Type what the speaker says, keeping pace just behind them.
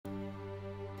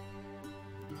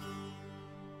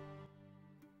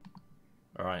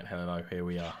All right, hello, here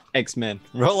we are. X-Men,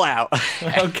 roll out.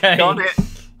 Okay. Got it.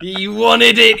 He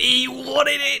wanted it. He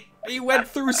wanted it. He went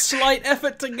through slight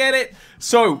effort to get it.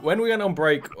 So, when we went on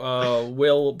break,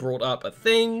 Will brought up a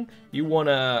thing. You want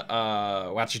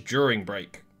to, actually during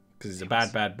break, because he's a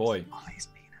bad boy.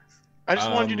 I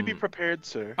just wanted you to be prepared,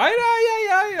 sir.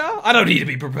 I don't need to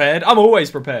be prepared. I'm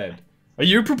always prepared. Are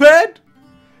you prepared?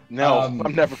 No,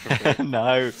 I'm never prepared.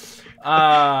 No.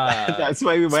 That's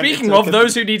why we went. Speaking of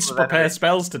those who needs to prepare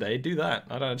spells today, do that.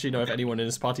 I don't actually know if anyone in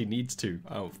this party needs to.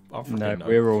 I'll No, know.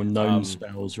 we're all known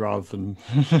spells rather than.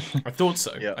 I thought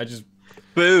so. Yeah. I just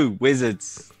Boo,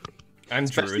 wizards. and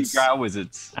Especially druids. drow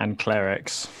wizards. And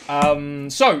clerics.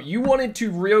 So you wanted to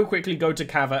real quickly go to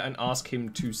Kava and ask him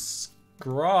to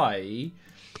scry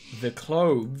the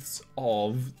clothes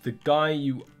of the guy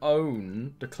you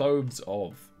own the clothes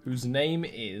of, whose name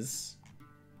is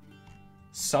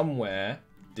somewhere.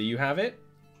 Do you have it?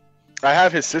 I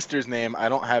have his sister's name. I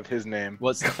don't have his name.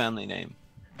 What's the family name?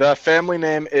 The family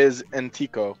name is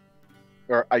Antico.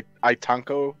 Or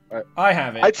Itanco. I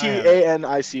have it.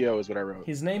 Itannico is what I wrote.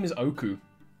 His name is Oku.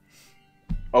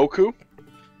 Oku?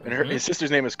 And his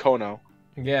sister's name is Kono.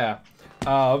 Yeah.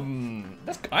 I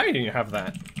didn't have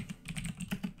that.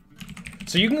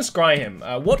 So you can scry him.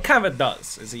 What Kava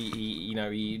does is he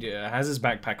has his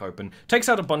backpack open, takes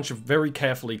out a bunch of very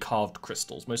carefully carved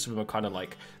crystals. Most of them are kind of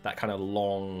like that kind of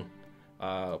long,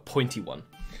 pointy one.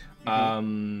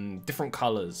 Different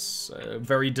colors,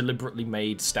 very deliberately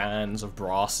made stands of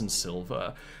brass and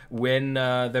silver. When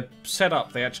they're set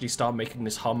up, they actually start making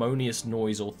this harmonious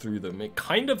noise all through them. It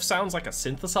kind of sounds like a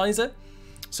synthesizer.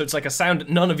 So it's like a sound that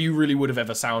none of you really would have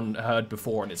ever heard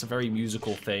before, and it's a very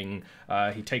musical thing.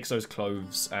 He takes those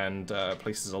cloves and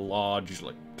places a large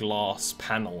glass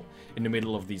panel in the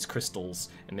middle of these crystals,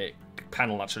 and the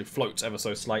panel actually floats ever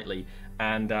so slightly.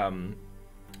 And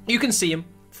you can see him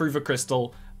through the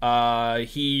crystal.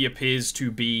 He appears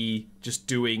to be just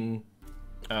doing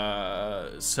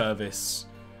service.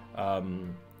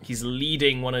 He's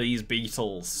leading one of these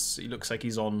beetles. He looks like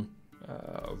he's on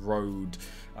a road.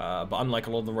 But unlike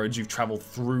a lot of the roads you've traveled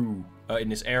through in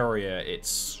this area,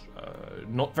 it's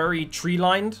not very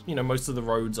tree-lined. You know, most of the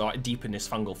roads are deep in this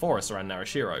fungal forest around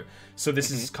Narashiro. So this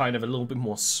is kind of a little bit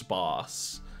more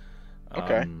sparse.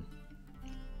 Okay.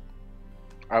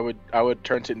 I would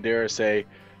turn to Indira and say,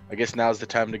 I guess now's the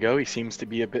time to go. He seems to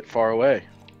be a bit far away.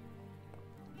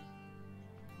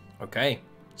 Okay.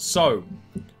 So,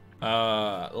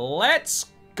 let's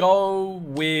go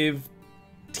with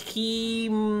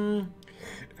team...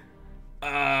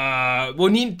 well,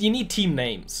 you need team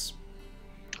names.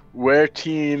 We're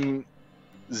Team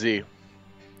Z.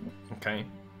 Okay.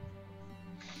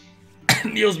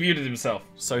 Neil's muted himself,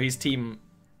 so he's Team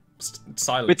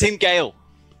Silence. We're Team Gale.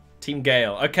 Team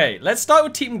Gale. Okay, let's start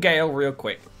with Team Gale real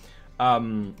quick.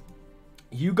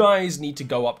 You guys need to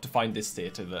go up to find this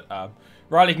theatre that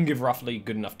Riley can give roughly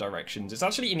good enough directions. It's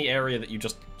actually in the area that you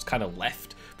just kind of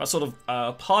left, but sort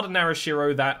of part of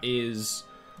Narashiro that is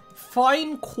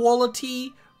fine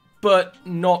quality, but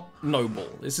not noble.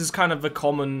 This is kind of the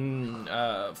common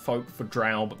folk for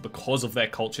Drow, but because of their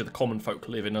culture, the common folk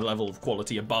live in a level of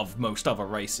quality above most other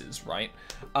races, right?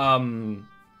 You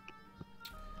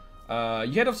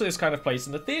head off to this kind of place,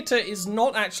 and the theatre is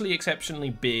not actually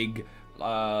exceptionally big,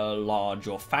 large,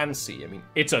 or fancy. I mean,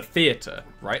 it's a theatre,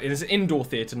 right? It is an indoor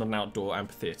theatre, not an outdoor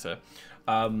amphitheatre.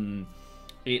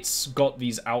 It's got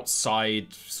these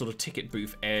outside sort of ticket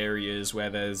booth areas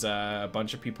where there's a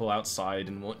bunch of people outside,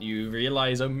 and what you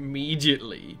realize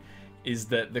immediately is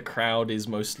that the crowd is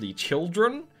mostly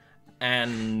children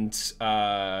and,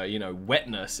 wet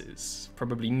nurses.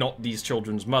 Probably not these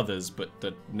children's mothers, but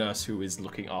the nurse who is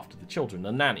looking after the children,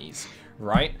 the nannies,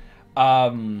 right?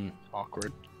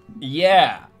 Awkward.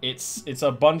 Yeah, it's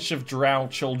a bunch of drow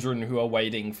children who are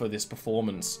waiting for this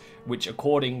performance, which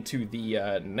according to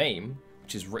the name,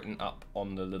 which is written up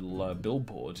on the little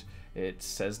billboard, it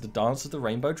says the Dance of the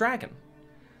Rainbow Dragon.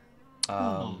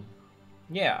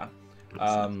 Yeah.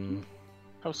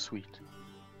 How sweet.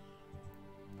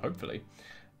 Hopefully.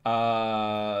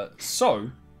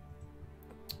 So,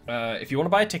 if you want to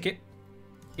buy a ticket,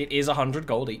 it is 100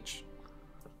 gold each.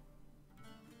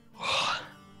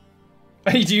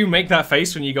 Do you make that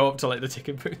face when you go up to the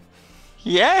ticket booth?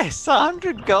 Yes,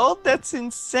 100 gold? That's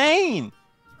insane.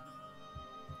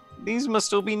 These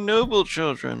must all be noble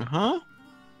children, huh?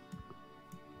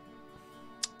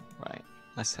 Right,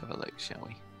 let's have a look, shall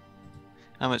we?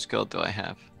 How much gold do I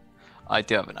have? I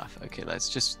do have enough. Okay, let's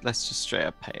just straight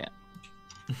up pay it.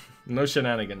 No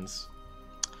shenanigans.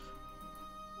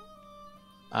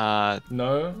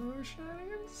 No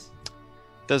shenanigans?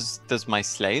 Does my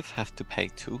slave have to pay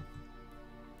too?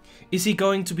 Is he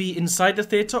going to be inside the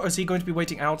theater, or is he going to be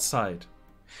waiting outside?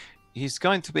 He's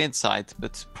going to be inside,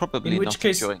 but probably In which not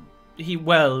case, enjoying.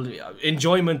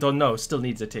 enjoyment or no, still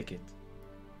needs a ticket.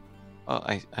 Oh,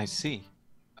 I see.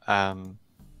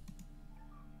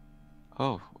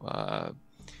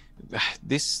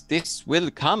 This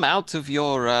will come out of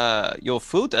your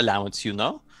food allowance, you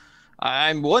know.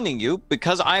 I'm warning you,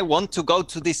 because I want to go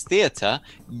to this theater.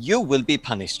 You will be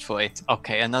punished for it.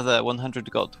 Okay, another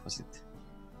 100 gold, was it?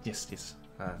 Yes.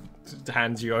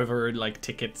 Hands you over like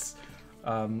tickets,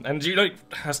 and you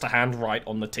has to hand write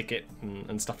on the ticket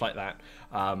and stuff like that.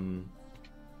 And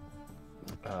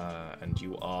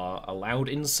you are allowed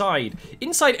inside.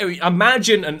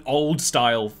 Imagine an old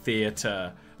style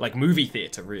theater, like movie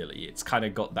theater. Really, it's kind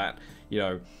of got that,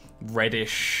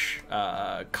 reddish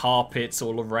carpets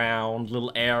all around,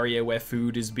 little area where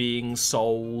food is being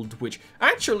sold, which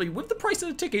actually, with the price of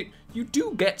the ticket, you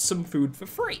do get some food for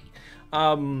free.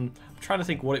 I'm trying to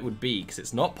think what it would be, because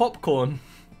it's not popcorn.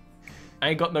 I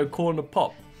ain't got no corn to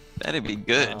pop. That'd be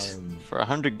good for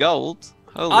 100 gold.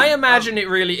 Holy I imagine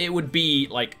it would be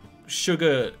like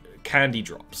sugar candy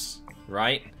drops,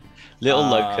 right? Little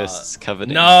locusts covered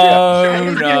in. No.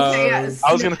 I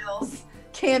was gonna.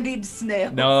 Candied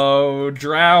snails. No,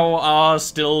 drow are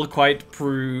still quite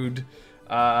prude.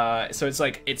 So it's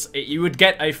like you would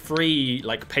get a free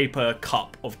like paper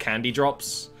cup of candy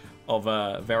drops of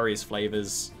various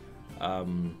flavors,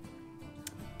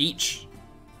 each,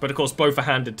 but of course both are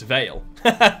handed to Vale.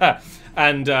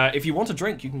 And if you want a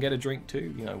drink, you can get a drink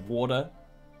too. Water,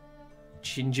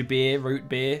 ginger beer, root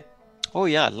beer. Oh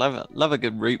yeah, love a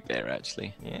good root beer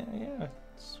actually. Yeah,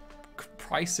 it's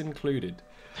price included.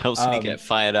 Helps me get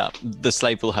fired up. The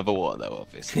slave will have a water though,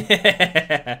 obviously.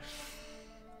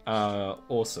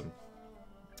 Awesome.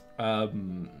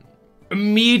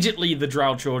 Immediately the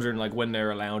drow children, like when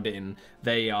they're allowed in,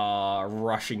 they are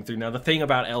rushing through. Now the thing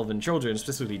about elven children,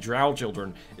 specifically drow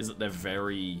children, is that they're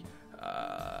very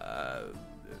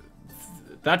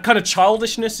that kind of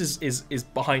childishness is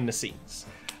behind the scenes,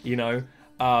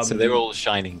 So they're all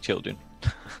shining children.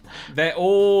 They're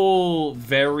all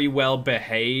very well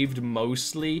behaved,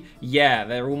 mostly. Yeah,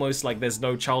 they're almost like there's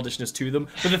no childishness to them.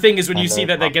 But the thing is, when you see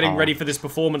that they're getting ready for this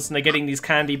performance and they're getting these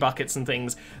candy buckets and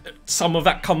things, some of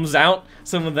that comes out,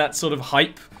 some of that sort of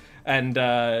hype and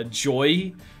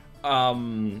joy,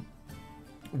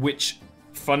 which,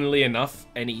 funnily enough,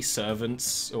 any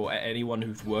servants or anyone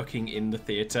who's working in the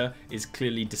theater is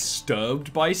clearly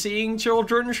disturbed by seeing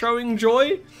children showing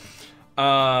joy.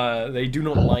 They do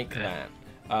not like that.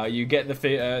 You get the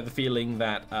feeling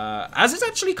that, as is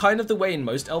actually kind of the way in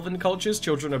most elven cultures,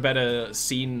 children are better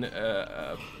seen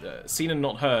and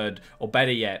not heard, or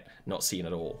better yet, not seen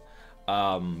at all.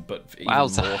 But even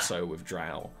more so with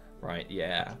drow, right?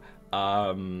 Yeah.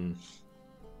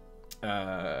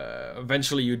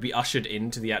 Eventually, you'd be ushered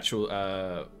into the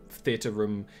actual theater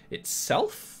room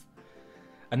itself,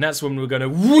 and that's when we're going to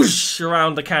whoosh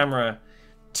around the camera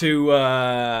to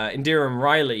Indira and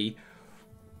Riley.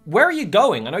 Where are you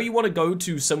going? I know you want to go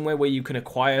to somewhere where you can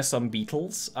acquire some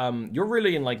beetles. You're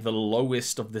really in like the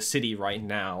lowest of the city right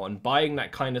now, and buying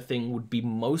that kind of thing would be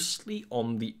mostly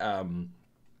on the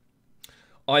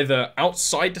either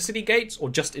outside the city gates or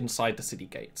just inside the city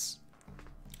gates.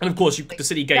 And of course, the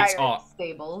city gates are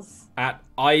stables. At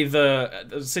either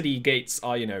the city gates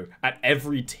are at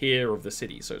every tier of the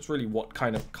city. So it's really what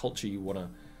kind of culture you want to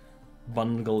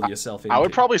bundle yourself into. I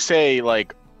would probably say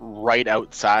like right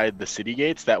outside the city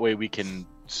gates. That way we can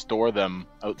store them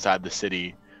outside the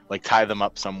city, like tie them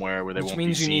up somewhere where they won't be seen.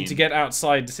 Which means you need to get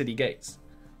outside the city gates.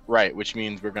 Right, which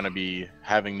means we're going to be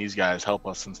having these guys help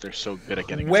us since they're so good at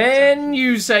getting us When outside.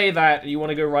 you say that you want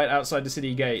to go right outside the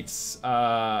city gates,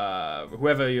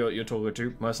 whoever you're talking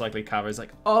to, most likely Kava, is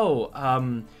like,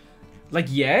 like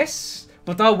yes,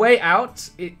 but our way out,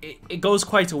 it goes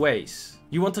quite a ways.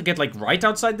 You want to get like right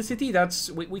outside the city?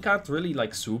 We can't really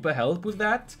like super help with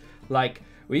that. Like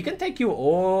we can take you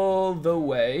all the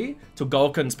way to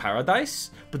Gulkan's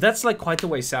Paradise, but that's like quite the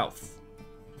way south.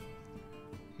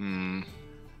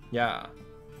 Yeah.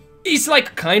 It's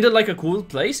like kind of like a cool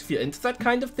place if you're into that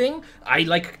kind of thing.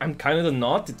 I'm kind of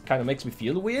not. It kind of makes me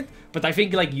feel weird, but I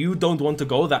think like you don't want to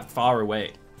go that far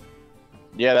away.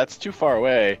 Yeah, that's too far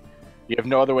away. You have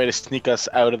no other way to sneak us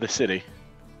out of the city.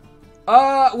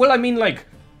 Well, I mean, like,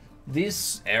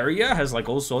 this area has, like,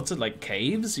 all sorts of, like,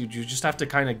 caves. You just have to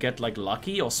kind of get, like,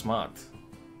 lucky or smart.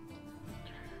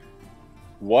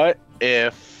 What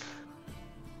if...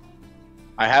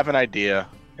 I have an idea,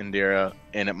 Indira,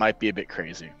 and it might be a bit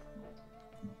crazy.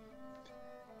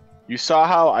 You saw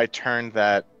how I turned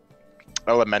that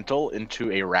elemental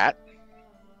into a rat?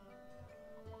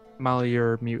 Molly,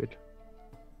 you're muted.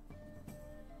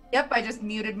 Yep, I just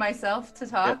muted myself to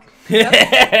talk.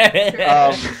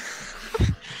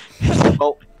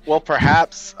 Well,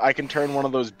 perhaps I can turn one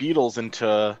of those beetles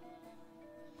into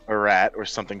a rat or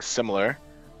something similar,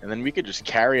 and then we could just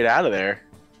carry it out of there.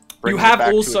 You have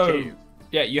also,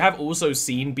 yeah, you have also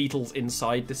seen beetles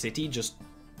inside the city, just,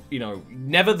 you know,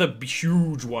 never the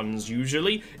huge ones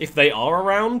usually. If they are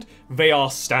around, they are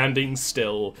standing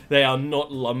still. They are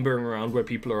not lumbering around where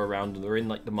people are around, and they're in,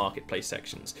 like, the marketplace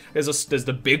sections. There's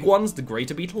the big ones, the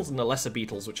greater beetles, and the lesser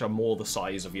beetles, which are more the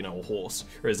size of, you know, a horse,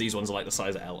 whereas these ones are, like, the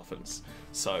size of elephants.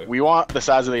 So we want the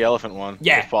size of the elephant one,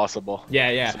 if possible.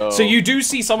 Yeah. So you do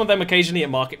see some of them occasionally at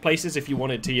marketplaces if you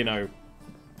wanted to, you know,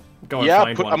 go and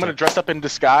find one. I'm gonna dress up in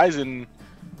disguise and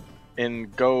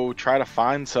go try to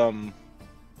find some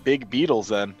big beetles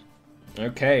then.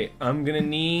 Okay, I'm gonna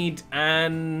need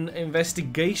an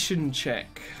investigation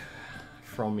check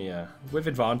from you. With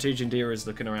advantage, Indira's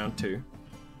looking around too.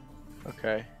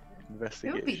 Okay, It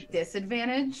investigation. would be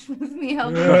disadvantage with me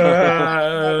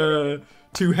helping.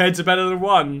 2 heads are better than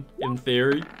 1, in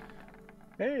theory.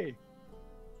 Hey.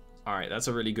 Alright, that's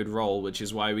a really good roll, which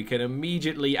is why we can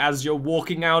immediately, as you're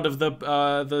walking out of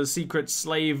the secret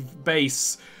slave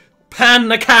base, pan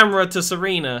the camera to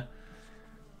Serena.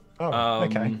 Oh,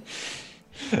 okay.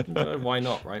 Why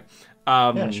not, right?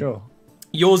 Yeah, sure.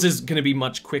 Yours is going to be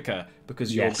much quicker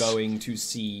because you're Yes. going to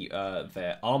see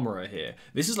their armorer here.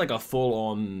 This is like a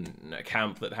full-on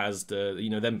camp that has the, you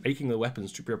know, they're making the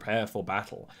weapons to prepare for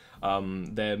battle.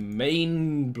 Their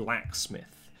main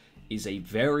blacksmith is a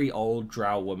very old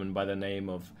drow woman by the name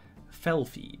of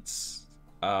Felfeeds.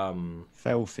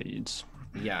 Fell feeds.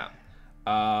 Yeah.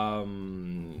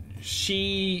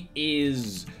 She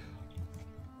is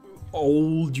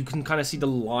old. You can kind of see the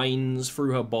lines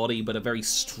through her body, but a very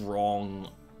strong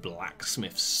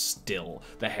blacksmith still.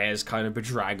 The hair's kind of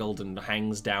bedraggled and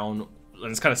hangs down,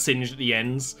 and it's kind of singed at the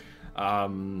ends.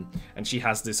 And she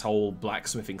has this whole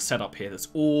blacksmithing setup here that's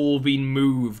all been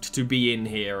moved to be in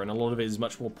here, and a lot of it is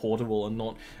much more portable and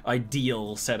not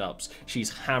ideal setups. She's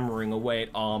hammering away at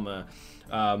armor.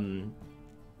 And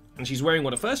she's wearing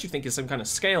what at first you think is some kind of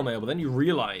scale mail, but then you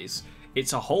realize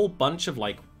it's a whole bunch of,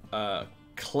 like,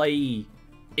 clay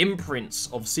imprints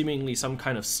of seemingly some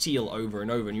kind of steel over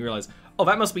and over, and you realize, oh,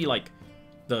 that must be, like,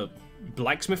 the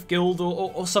blacksmith guild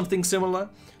or something similar,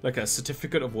 like a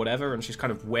certificate of whatever, and she's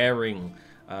kind of wearing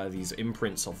these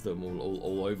imprints of them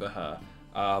all over her.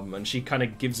 And she kind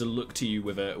of gives a look to you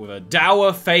with a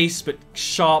dour face but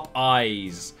sharp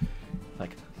eyes.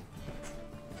 Like,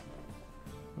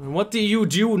 what do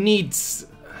you need?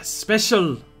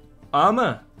 Special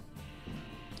armor?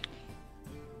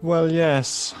 Well,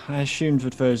 yes. I assumed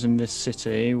that those in this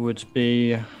city would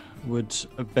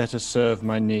better serve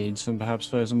my needs than perhaps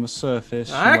those on the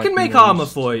surface. I can make armor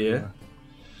for you.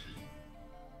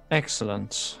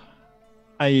 Excellent.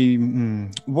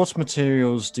 What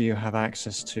materials do you have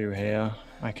access to here?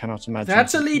 I cannot imagine.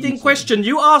 That's a leading question.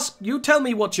 You tell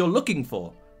me what you're looking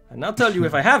for, and I'll tell you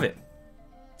if I have it.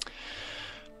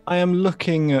 I am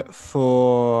looking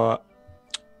for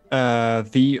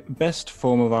the best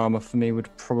form of armor for me would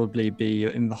probably be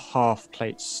in the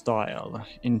half-plate style.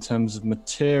 In terms of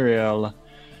material,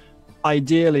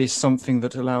 ideally something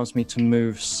that allows me to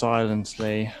move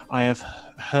silently. I have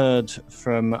heard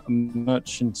from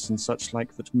merchants and such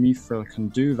like that Mithril can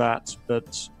do that,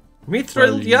 but...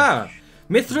 Mithril, yeah.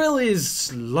 Mithril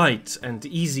is light and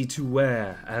easy to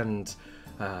wear and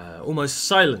almost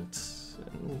silent.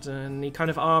 And any kind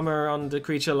of armor on the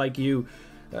creature like you,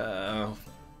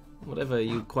 whatever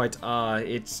you quite are,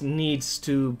 it needs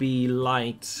to be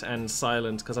light and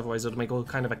silent, because otherwise it would make all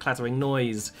kind of a clattering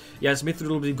noise. Yes, Mithril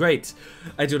will be great.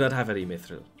 I do not have any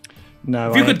Mithril.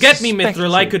 No, if you could get me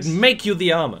Mithril, I could make you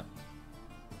the armor.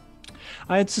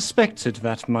 I had suspected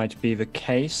that might be the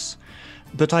case,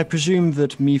 but I presume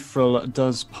that Mithril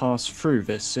does pass through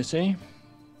this city.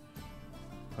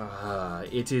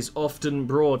 It is often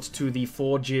brought to the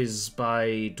forges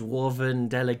by dwarven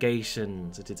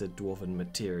delegations. It is a dwarven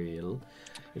material.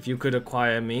 If you could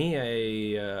acquire me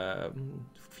a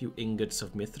few ingots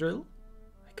of Mithril,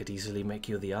 I could easily make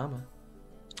you the armor.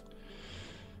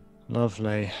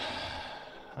 Lovely.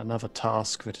 Another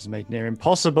task that has made near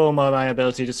impossible my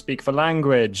ability to speak the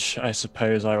language. I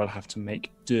suppose I will have to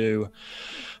make do.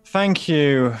 Thank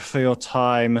you for your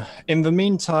time. In the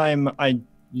meantime, do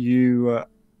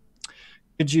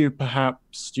you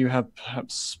have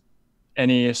perhaps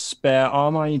any spare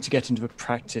armor? I need to get into the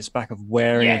practice back of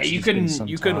wearing it. Yeah,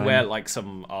 you can wear like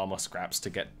some armor scraps to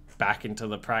get back into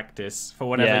the practice for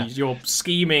whatever Yeah. you're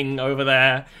scheming over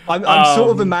there. I'm sort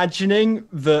of imagining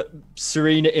that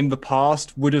Serena in the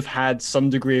past would have had some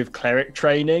degree of cleric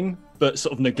training, but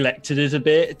sort of neglected it a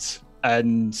bit.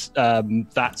 And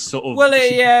that's sort of pick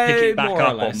it back more or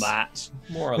up less. on that.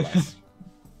 More or less.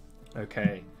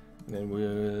 Okay. And then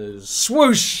we'll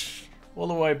swoosh all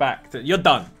the way back to... You're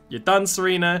done. You're done,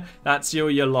 Serena. That's your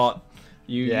lot.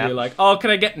 You're like, oh, can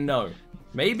I get... No.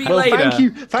 Maybe Well, later. thank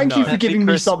you for Happy giving me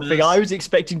Christmas. something. I was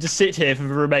expecting to sit here for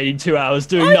the remaining 2 hours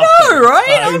doing I nothing. know,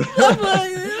 right?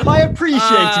 I appreciate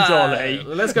it, Ollie.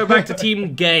 Let's go back to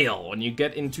Team Gale. When you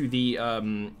get into the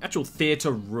actual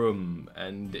theater room,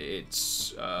 and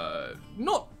it's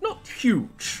not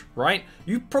huge, right?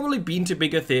 You've probably been to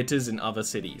bigger theaters in other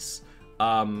cities,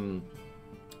 but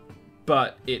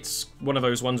it's one of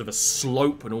those ones with a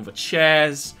slope and all the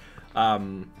chairs.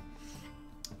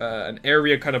 An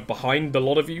area kind of behind the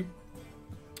lot of you,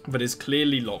 but is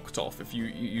clearly locked off. If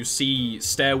you see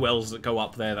stairwells that go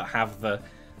up there that have the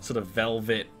sort of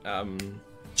velvet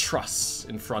truss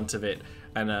in front of it,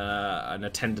 and an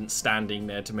attendant standing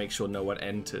there to make sure no one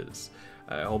enters.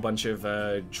 A whole bunch of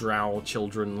drow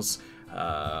children's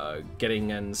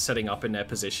getting and setting up in their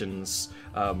positions,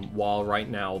 while right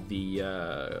now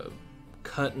the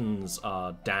curtains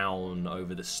are down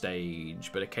over the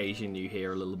stage, but occasionally you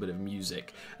hear a little bit of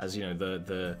music as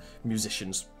the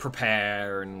musicians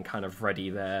prepare and kind of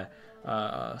ready their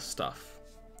stuff.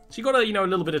 So you got a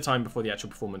little bit of time before the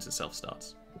actual performance itself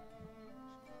starts.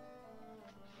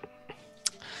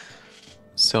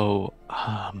 So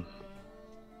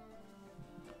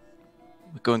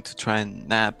we're going to try and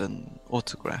nab an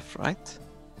autograph, right?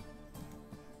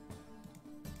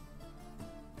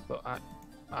 But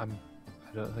I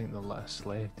don't think they'll let a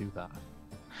slave do that.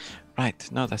 Right,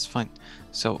 no, that's fine.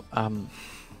 So,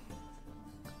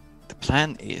 the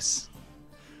plan is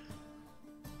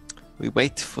we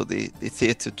wait for the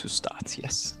theater to start,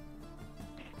 yes?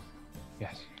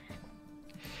 Yes.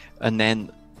 And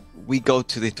then we go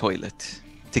to the toilet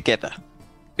together,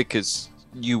 because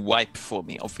you wipe for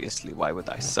me, obviously. Why would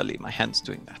I sully my hands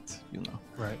doing that,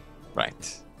 Right.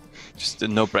 Right. Just a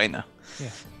no-brainer.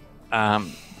 Yeah.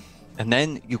 And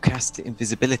then you cast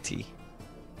invisibility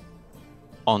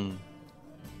on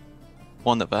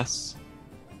one of us.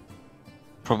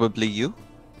 Probably you.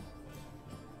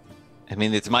 I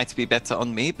mean, it might be better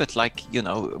on me, but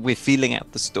we're feeling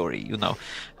out the story, We got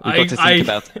to think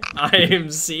about... I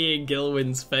am seeing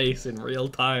Gilwyn's face in real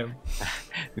time.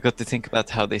 We got to think about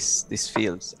how this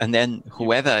feels. And then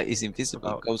whoever is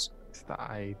invisible goes... That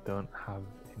I don't have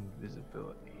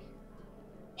invisibility.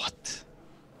 What?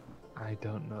 I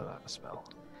don't know that spell.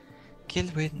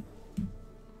 Gilwyn.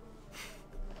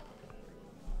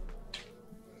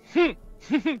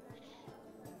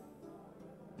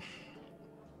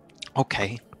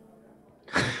 Okay.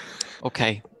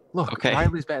 Okay. Look, Okay.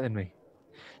 Riley's better than me.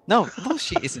 No,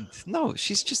 she isn't. No,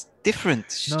 she's just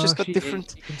different. She's just got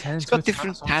different. She's got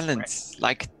different talents,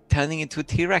 like turning into a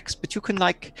T-Rex. But you can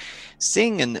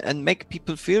sing and make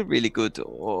people feel really good,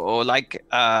 or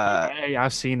Hey,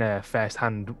 I've seen her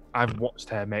firsthand. I've watched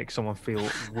her make someone feel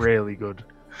really good.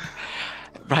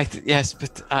 Right. Yes,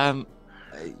 but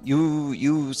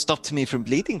you stopped me from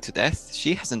bleeding to death.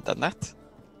 She hasn't done that.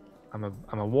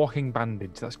 I'm a walking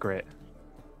bandage. That's great.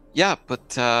 Yeah,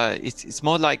 but it's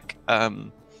more like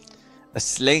a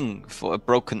sling for a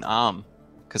broken arm,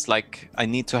 because I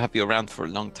need to have you around for a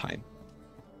long time.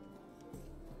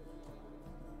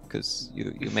 Because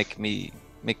you make me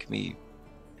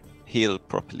heal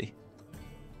properly.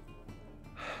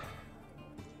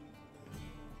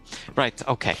 Right.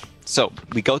 Okay. So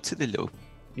we go to the loo.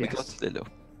 Yes. We go to the loo,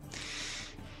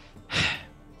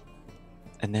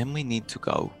 and then we need to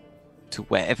go to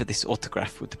wherever this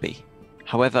autograph would be.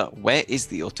 However, where is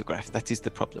the autograph? That is the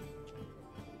problem.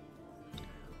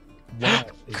 Where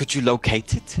Could you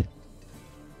locate it?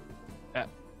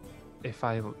 if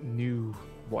I knew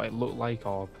what it looked like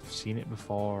or seen it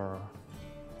before,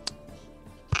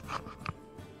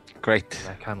 Great.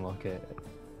 I can locate it.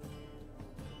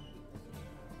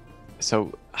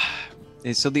 So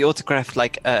the autograph,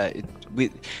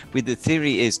 with the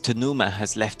theory is Tanuma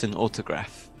has left an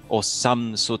autograph or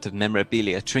some sort of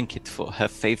memorabilia trinket for her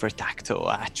favorite actor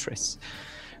or actress.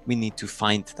 We need to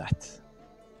find that.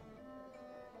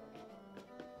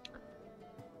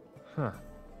 Huh.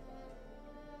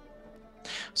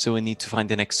 So we need to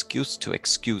find an excuse to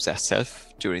excuse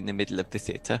ourselves during the middle of the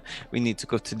theater. We need to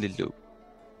go to the loo.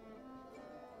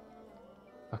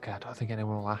 Okay, I don't think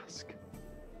anyone will ask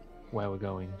where we're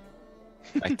going.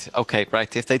 Right. Okay.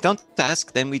 Right. If they don't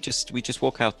ask, then we just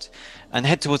walk out and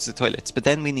head towards the toilets. But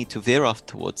then we need to veer off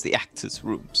towards the actors'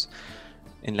 rooms,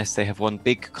 unless they have one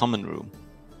big common room.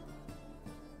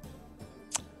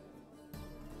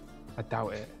 I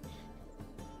doubt it.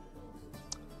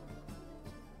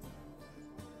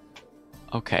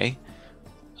 Okay.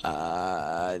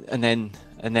 And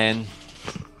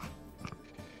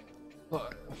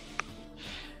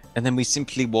then we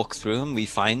simply walk through and we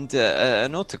find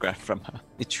an autograph from her.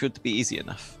 It should be easy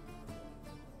enough.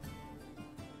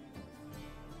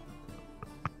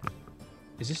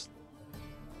 Is this?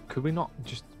 Could we not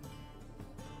just?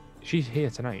 She's here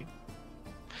tonight.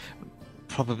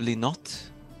 Probably not.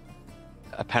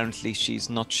 Apparently, she's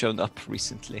not shown up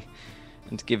recently.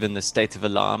 And given the state of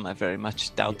alarm, I very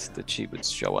much doubt that she would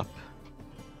show up.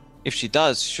 If she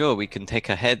does, sure, we can take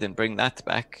her head and bring that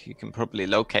back. You can probably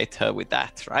locate her with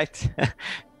that, right?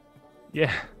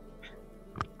 Yeah.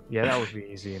 Yeah, that would be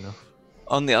easy enough.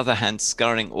 On the other hand,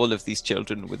 scarring all of these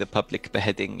children with a public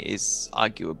beheading is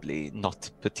arguably not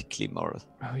particularly moral.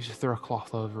 Oh, we just throw a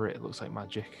cloth over it. It looks like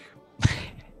magic.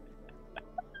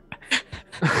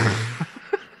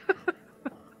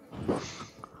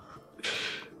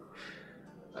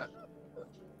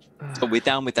 So we're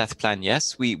down with that plan,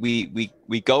 yes?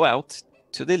 We go out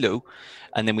to the loo,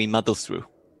 and then we muddle through.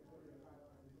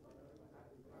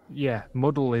 Yeah,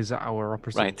 muddle is our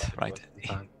opposite. Right.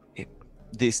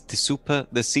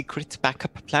 The secret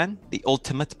backup plan, the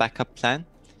ultimate backup plan.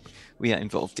 We are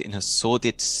involved in a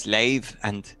sordid slave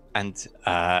and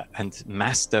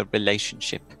master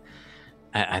relationship,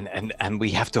 and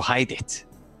we have to hide it,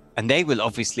 and they will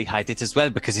obviously hide it as well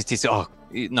because it is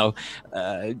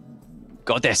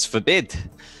goddess forbid.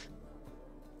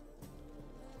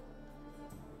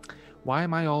 Why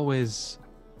am I always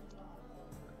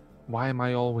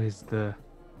the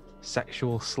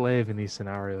sexual slave in these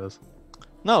scenarios?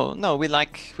 No, we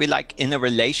like in a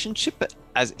relationship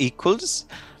as equals.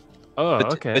 Oh,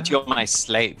 but, okay. But you're my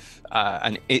slave,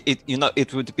 and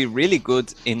it would be really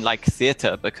good in like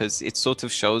theater because it sort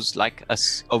of shows like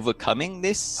us overcoming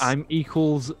this. I'm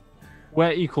equals.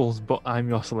 We're equals, but I'm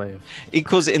your slave.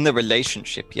 Equals in the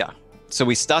relationship, yeah. So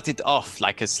we started off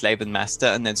like a slave and master,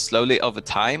 and then slowly over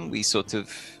time we sort of,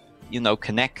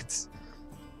 connect.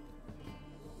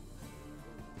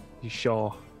 You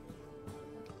sure?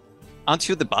 Aren't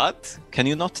you the bard? Can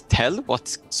you not tell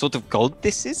what sort of gold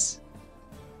this is?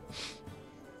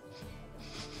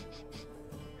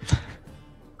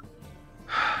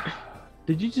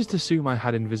 Did you just assume I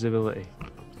had invisibility?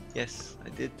 Yes, I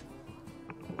did.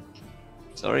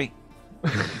 Sorry.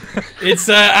 It's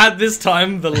at this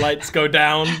time the lights go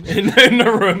down in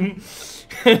the room,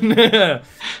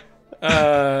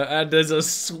 and there's a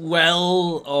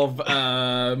swell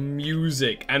of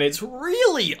music, and it's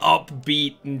really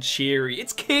upbeat and cheery.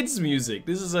 It's kids' music.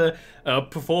 This is a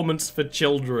performance for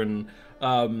children,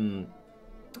 and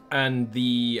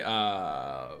the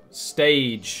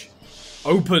stage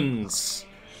opens,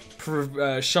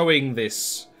 showing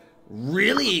this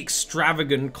really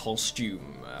extravagant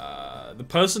costume. The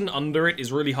person under it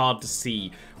is really hard to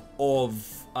see.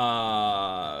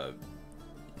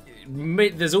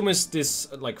 There's almost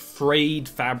this like frayed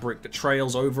fabric that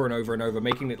trails over and over and over,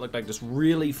 making it look like this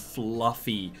really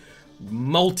fluffy,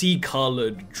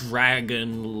 multicolored,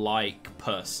 dragon-like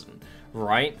person,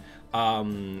 right?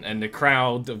 And the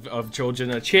crowd of children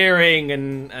are cheering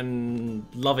and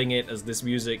loving it as this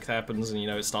music happens, and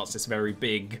it starts this very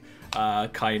big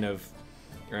kind of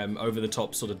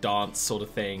over-the-top sort of dance sort of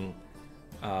thing,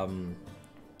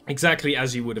 exactly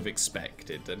as you would have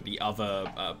expected. And the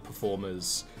other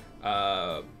performers,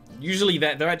 usually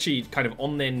they're actually kind of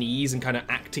on their knees and kind of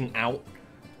acting out,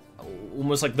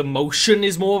 almost like the motion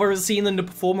is more of a scene than the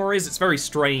performer is. It's very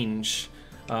strange,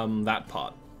 that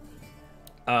part.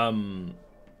 I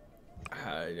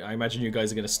imagine you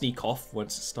guys are going to sneak off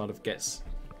once it sort of gets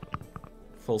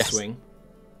full swing.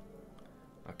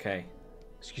 Okay.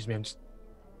 Excuse me, I'm just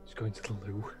going to the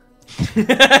loo.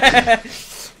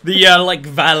 The like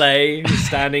valet who's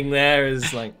standing there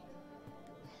is like,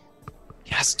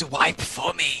 He has to wipe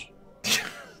for me.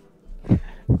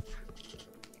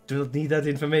 do not need that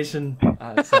information.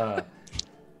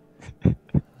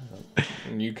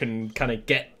 And you can kind of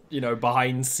get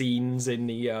behind scenes in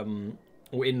the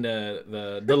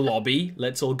lobby.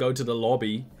 Let's all go to the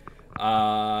lobby.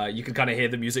 You can kind of hear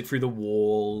the music through the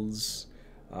walls.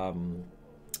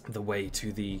 The way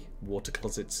to the water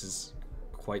closets is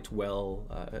quite well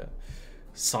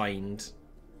signed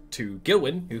to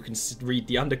Gilwyn, who can read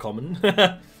the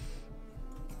Undercommon.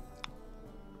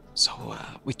 So,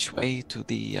 which way to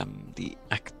the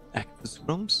actors'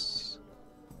 rooms?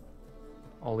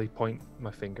 Ollie, point my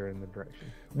finger in the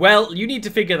direction. Well, you need to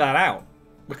figure that out,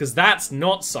 because that's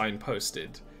not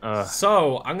signposted.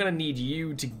 So I'm gonna need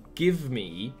you to give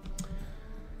me.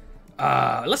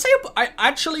 Let's say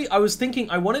I was thinking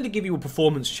I wanted to give you a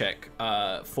performance check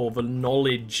for the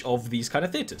knowledge of these kind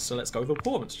of theaters. So let's go with a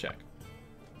performance check.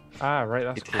 Ah, right.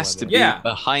 That's It cool. has to be Yeah.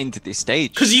 behind the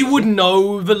stage. Because you would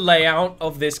know the layout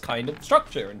of this kind of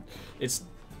structure, and it's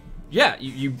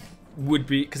you would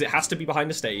be, because it has to be behind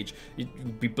the stage. It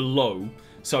would be below.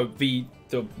 So the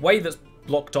way that's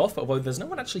blocked off, although there's no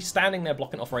one actually standing there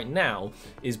blocking off right now,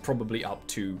 is probably up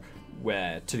to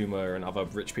where Tanuma and other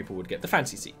rich people would get the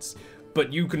fancy seats.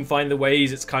 But you can find the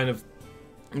ways. It's kind of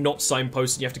not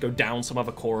signposted. You have to go down some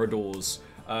other corridors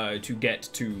to get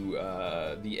to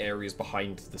the areas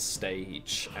behind the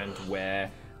stage and where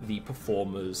the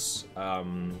performers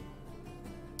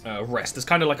rest. There's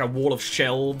kind of like a wall of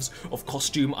shelves of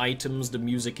costume items. The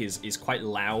music is quite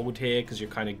loud here because you're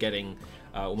kind of getting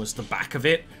almost the back of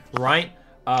it, right?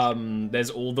 There's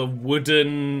all the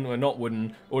wooden, or not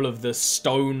wooden, all of the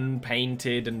stone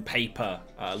painted and paper,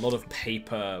 a lot of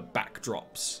paper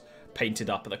backdrops painted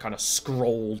up that are kind of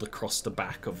scrolled across the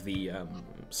back of the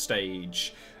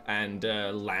stage, and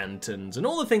lanterns and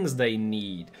all the things they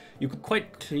need. You could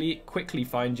quite quickly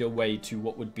find your way to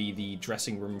what would be the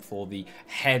dressing room for the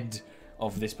head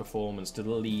of this performance, to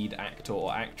the lead actor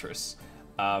or actress,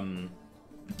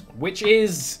 which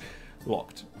is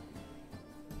locked.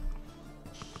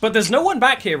 But there's no one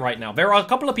back here right now. There are a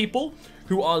couple of people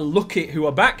who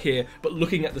are back here, but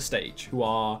looking at the stage, who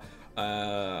are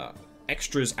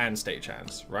extras and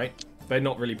stagehands, right? They're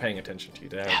not really paying attention to you.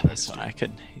 Yeah, that's what I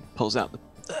can. He pulls out the.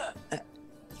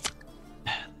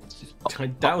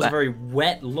 That was a very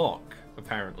wet lock,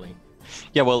 apparently.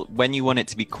 Yeah, well, when you want it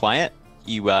to be quiet,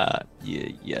 you get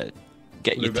your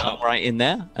Lube it tongue up. right in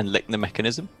there and lick the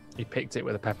mechanism. He picked it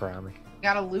with a pepperoni.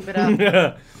 Gotta lube it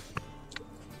up.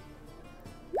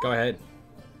 Go ahead.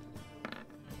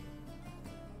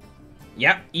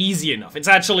 Yep, easy enough. It's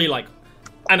actually like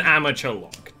an amateur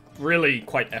lock. Really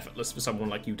quite effortless for someone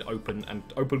like you to open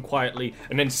quietly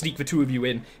and then sneak the two of you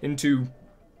into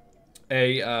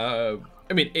a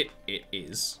I mean it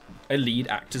is a lead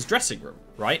actor's dressing room,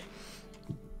 right?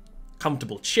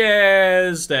 Comfortable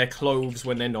chairs, their clothes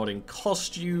when they're not in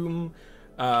costume,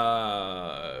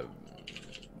 their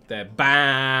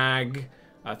bag,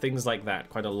 things like that.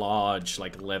 Quite a large,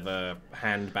 like, leather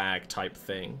handbag type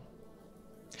thing.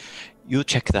 You'll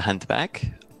check the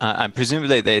handbag. And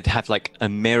presumably they'd have like a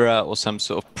mirror or some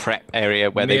sort of prep area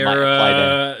where they might apply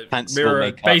their fanciful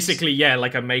makeup. Basically, yeah,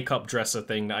 like a makeup dresser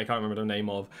thing that I can't remember the name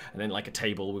of, and then like a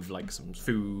table with like some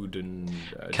food and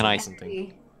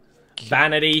something.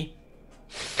 Vanity.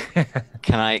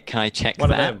 Can I check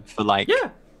One of that them. for like Yeah.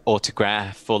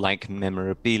 autograph or like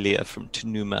memorabilia from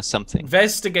Tanuma something?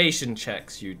 Investigation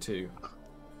checks, you two.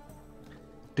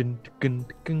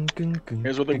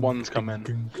 Here's where the ones come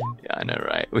in. Yeah, I know,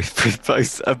 right? We've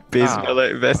both abysmal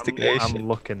at investigation. I'm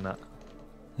looking at.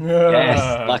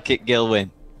 Yes, luck it, Gilwin.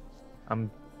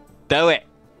 I'm Do it.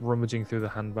 rummaging through the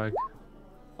handbag.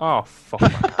 Oh, fuck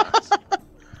my ass.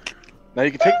 Now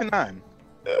you can take the 9.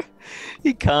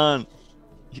 You can't.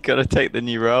 You gotta take the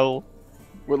new roll.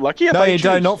 We're lucky. I No, thought you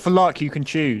don't. choose. Not for luck. You can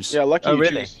choose. Yeah, lucky. Oh, you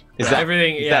really? choose. Is that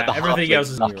everything? is Yeah, that the everything halfling else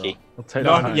is new lucky? roll. I'll take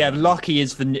Luck- that. yeah, lucky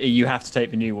is you have to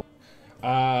take the new one.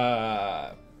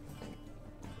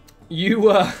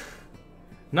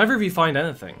 Neither of you find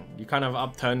anything. You kind of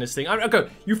upturn this thing. Okay,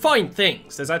 you find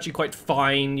things. There's actually quite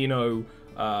fine,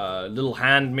 little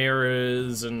hand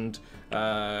mirrors and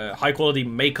high quality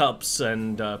makeups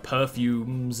and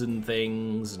perfumes and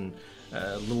things and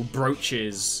little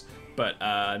brooches, but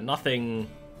nothing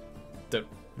that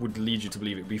would lead you to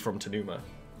believe it'd be from Tanuma.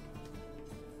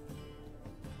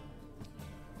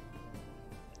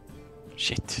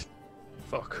 Shit.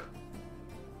 Fuck.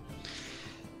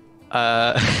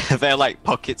 They're like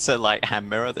pockets are like hand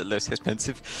mirror that looks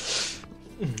expensive.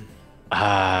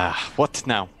 What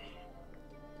now?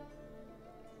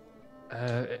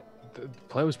 The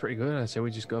play was pretty good. I say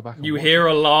we just go back. And You watch hear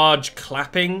it. a large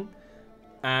clapping,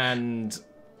 and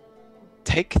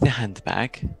Take the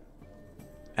handbag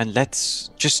and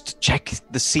let's just check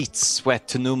the seats where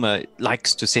Tanuma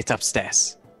likes to sit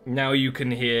upstairs. now you can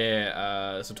hear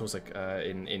sometimes like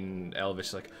in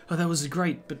Elvish, like, "Oh, that was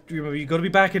great, but remember, you got to be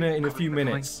back in a few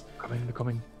minutes." They're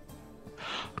coming.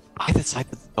 Either side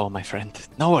of the door, my friend.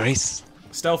 No worries.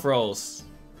 Stealth rolls.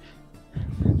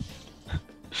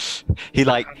 He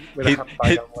like With a he,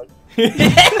 handbag, I'm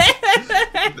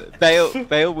like,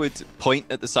 Bale would point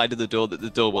at the side of the door that the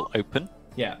door will open,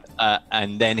 Yeah.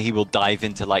 and then he will dive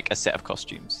into like a set of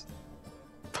costumes.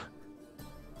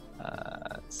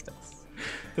 Stealth.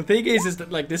 The thing is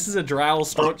that like this is a drow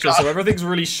structure, so everything's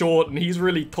really short and he's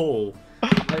really tall.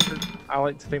 I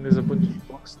like to think there's a bunch of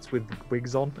ghosts with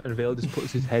wigs on, and Vale just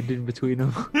puts his head in between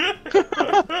them.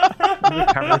 The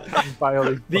camera pans by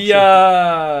all these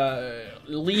The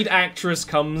lead actress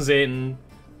comes in.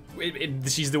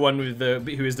 She's the one with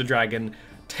who is the dragon.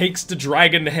 Takes the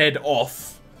dragon head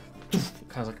off.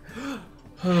 Kind of like.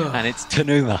 And it's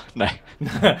Tanuma. No.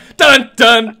 Dun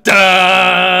dun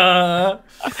dun.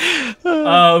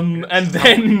 And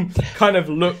then kind of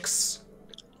looks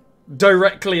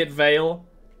directly at Vale,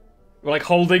 like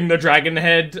holding the dragon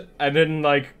head, and then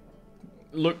like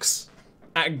looks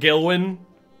at Gilwyn,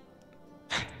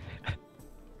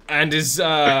 and is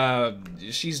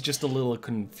she's just a little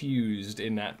confused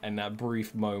in that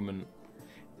brief moment.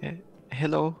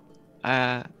 Hello,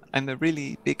 I'm a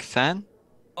really big fan.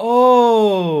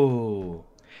 Oh,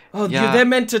 Yeah. they're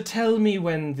meant to tell me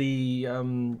when the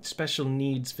special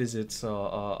needs visits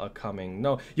are coming.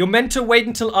 No, you're meant to wait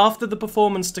until after the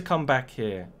performance to come back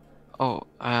here. Oh,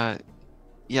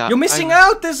 yeah. You're missing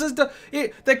out. This is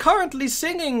they're currently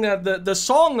singing the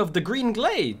song of the Green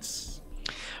Glades.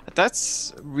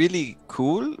 That's really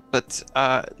cool, but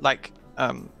I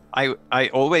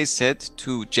always said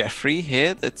to Jeffrey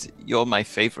here that you're my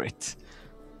favorite.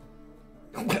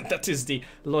 That is the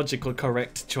logical,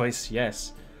 correct choice.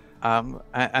 Yes.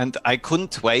 And I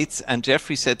couldn't wait, and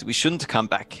Jeffrey said we shouldn't come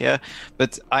back here,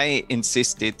 but I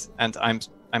insisted, and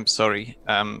I'm sorry.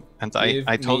 And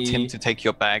I told him to take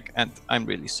your bag, and I'm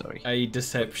really sorry. A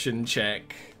deception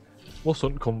check.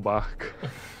 mustn't come back.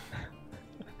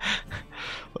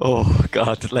 Oh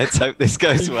God, let's hope this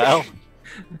goes well.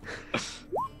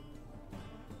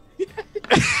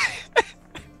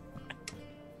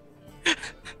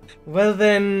 Well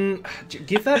then,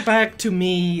 give that back to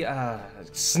me.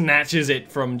 Snatches it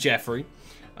from Jeffrey,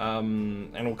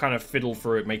 and will kind of fiddle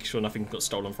through it, make sure nothing got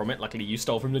stolen from it. Luckily, you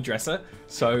stole from the dresser,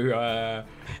 so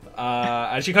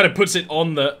and she kind of puts it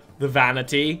on the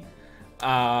vanity,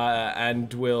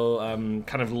 and will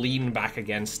kind of lean back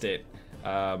against it.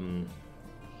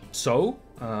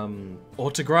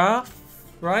 Autograph,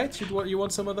 right? You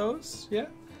want some of those? Yeah.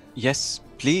 Yes,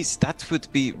 please. That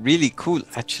would be really cool,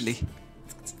 actually.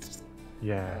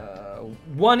 Yeah.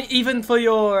 One even for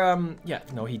your yeah,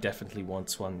 no, he definitely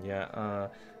wants one. Yeah.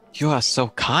 You are so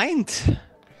kind.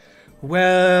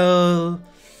 Well,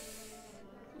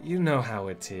 you know how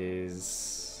it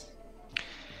is.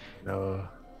 No.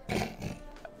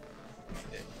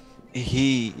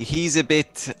 He's a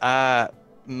bit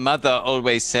Mother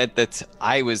always said that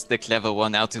I was the clever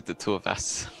one out of the two of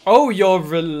us. Oh, you're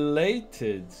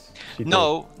related.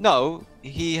 No,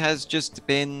 he has just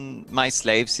been my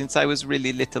slave since I was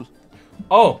really little.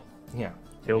 Oh, yeah.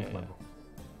 Killed me.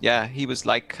 Yeah, he was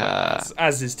like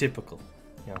as is typical.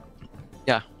 Yeah.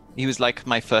 yeah, he was like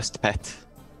my first pet.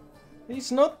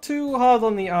 He's not too hard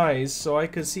on the eyes, so I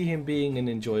could see him being an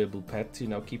enjoyable pet. You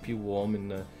know, keep you warm in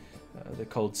the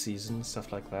cold season,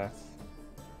 stuff like that.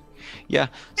 Yeah,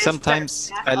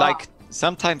 sometimes I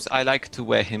like to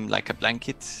wear him like a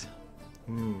blanket.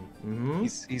 Mm-hmm.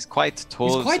 He's quite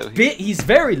tall. He's quite so big. He's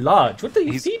very large. What are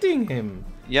you feeding him?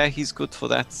 Yeah, he's good for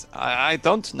that. I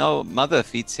don't know. Mother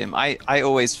feeds him. I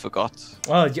always forgot.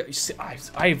 Oh, yeah, you see,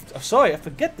 I'm sorry. I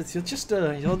forget that you're just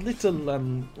you're little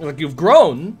like you've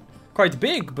grown quite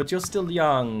big, but you're still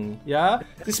young. Yeah,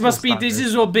 this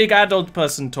is your big adult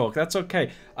person talk. That's okay.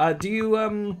 Do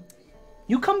you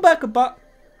you come back about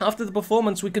after the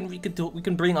performance? We can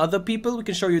bring other people. We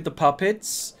can show you the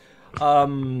puppets. We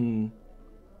can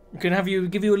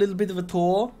give you a little bit of a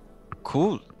tour.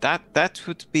 Cool. That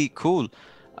would be cool.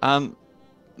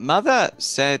 Mother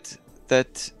said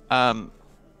that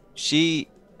she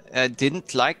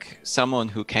didn't like someone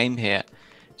who came here.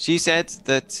 She said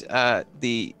that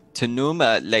the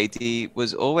Tanuma lady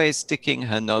was always sticking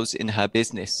her nose in her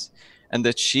business, and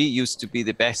that she used to be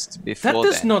the best before. That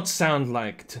does not sound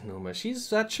like Tanuma.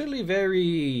 She's actually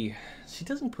very. She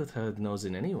doesn't put her nose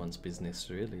in anyone's business,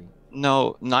 really.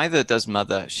 No, neither does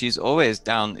Mother. She's always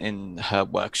down in her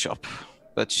workshop.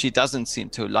 But she doesn't seem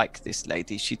to like this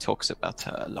lady. She talks about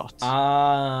her a lot.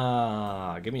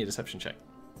 Give me a deception check.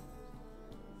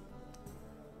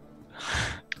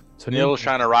 Neil's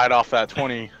trying to ride off that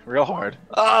 20 real hard.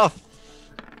 Oh!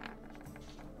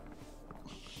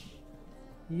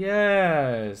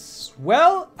 Yes.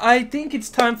 Well, I think it's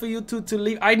time for you to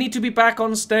leave. I need to be back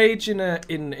on stage in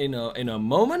a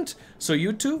moment. So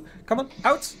you two, come on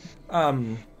out.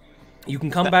 You can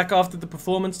come back after the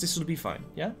performance. This will be fine.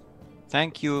 Yeah.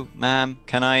 Thank you, ma'am.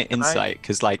 Can I insight?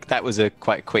 Because like that was a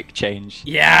quite quick change.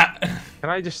 Yeah. Can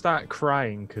I just start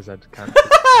crying because I can't?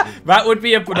 That would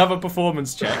be another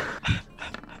performance check.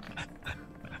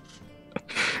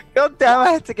 God damn!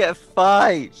 I had to get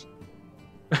 5.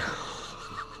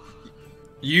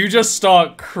 You just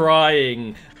start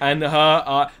crying, and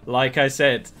like I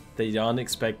said, they aren't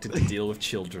expected to deal with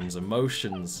children's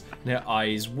emotions. Their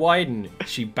eyes widen.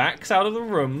 She backs out of the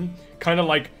room, kind of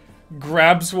like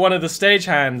grabs one of the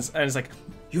stagehands, and is like,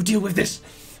 "You deal with this,"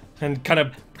 and kind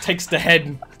of takes the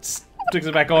head, sticks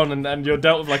it back on, and you're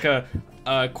dealt with like a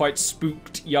quite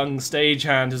spooked young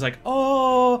stagehand who's like,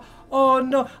 "Oh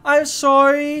no, I'm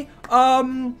sorry.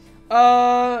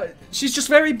 She's just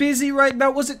very busy right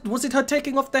now. Was it her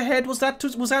taking off the head? Was that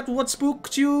what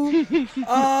spooked you?"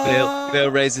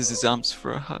 Vale raises his arms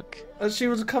for a hug. She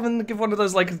was coming to give one of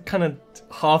those like kind of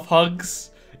half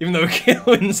hugs, even though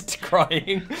Keelan's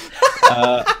crying.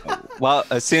 Well,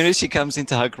 as soon as she comes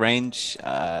into hug range,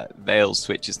 Vale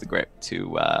switches the grip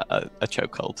to a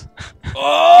chokehold.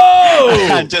 Oh!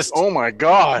 And just Oh my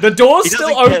god! The door's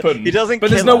still open. He doesn't. but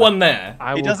there's kill no her. one there.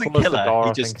 He doesn't kill her.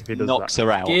 He just knocks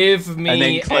her out. Give me And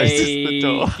then closes the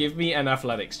door. give me an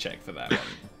athletics check for that one.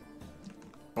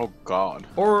 Oh god.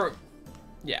 Or,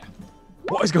 yeah.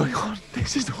 What is going on?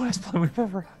 This is the worst plan we've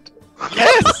ever had.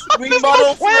 Yes, we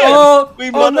model plan. Oh, We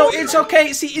oh no, model it's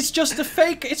okay. See, it's just a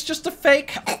fake. It's just a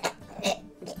fake.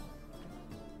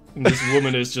 And this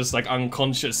woman is just like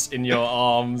unconscious in your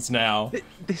arms now.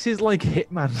 This is like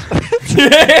Hitman.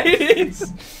 It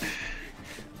is.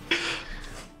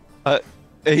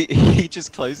 He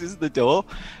just closes the door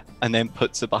and then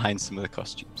puts her behind some of the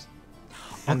costumes.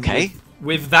 Okay.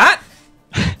 With that,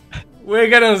 we're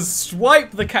gonna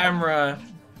swipe the camera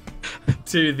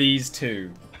to these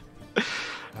two. We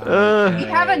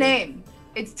have a name.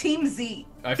 It's Team Z.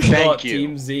 I forgot Thank you.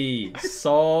 Team Z.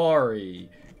 Sorry.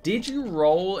 Did you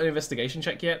roll an investigation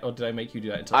check yet, or did I make you do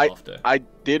that until after? I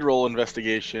did roll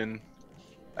investigation.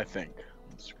 I think.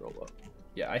 Let's scroll up.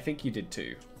 Yeah, I think you did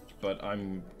too. But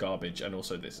I'm garbage, and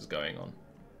also this is going on.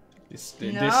 This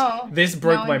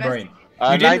broke my brain.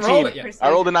 You didn't 19. roll it yet. I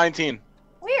rolled a 19.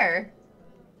 Where?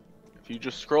 If you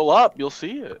just scroll up, you'll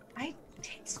see it. I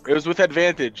did It scroll. was with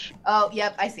advantage. Oh,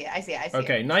 yep. I see it. I see it. I see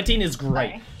Okay, it. 19 is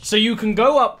great. Sorry. So you can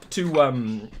go up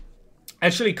to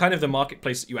actually kind of the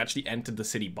marketplace that you actually entered the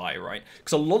city by, right?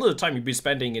 Because a lot of the time you'd be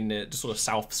spending in the sort of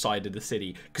south side of the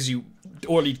city, because you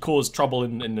already caused trouble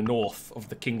in the north of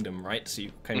the kingdom, right? So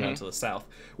you came down to the south,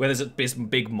 where there's a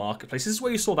big marketplace. This is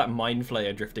where you saw that mind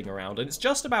flayer drifting around, and it's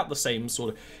just about the same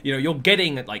sort of, you know, you're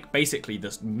getting at like basically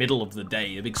the middle of the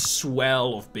day, a big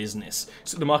swell of business.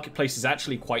 So the marketplace is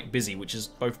actually quite busy, which is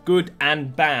both good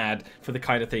and bad for the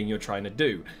kind of thing you're trying to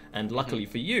do. And luckily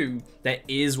for you, there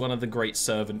is one of the great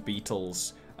servant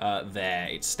beetles there.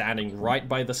 It's standing right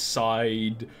by the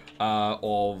side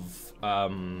of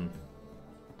a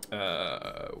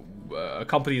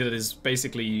company that is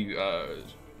basically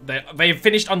they've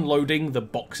finished unloading the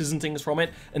boxes and things from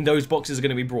it, and those boxes are going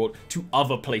to be brought to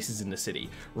other places in the city,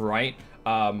 right?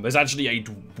 There's actually a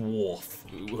dwarf,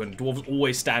 and dwarves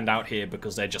always stand out here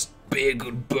because they're just big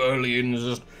and burly and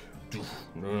just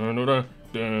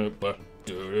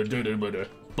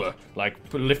like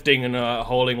lifting and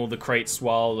hauling all the crates,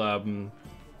 while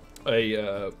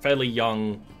a fairly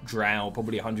young drow,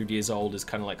 probably 100 years old, is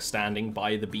kind of like standing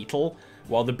by the beetle,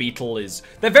 while the beetle is...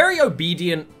 They're very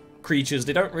obedient creatures.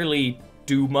 They don't really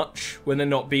do much when they're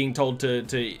not being told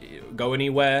to go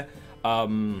anywhere.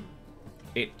 While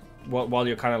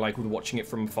you're kind of like watching it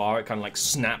from far, it kind of like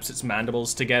snaps its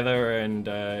mandibles together and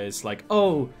it's like,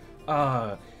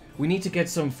 we need to get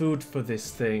some food for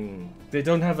this thing. They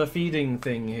don't have a feeding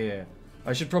thing here.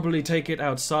 I should probably take it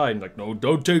outside. Like, no,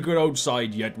 don't take it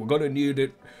outside yet. We're gonna need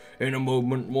it in a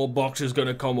moment. More boxes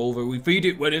gonna come over. We feed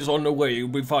it when it's on the way. It'll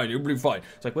be fine. It'll be fine.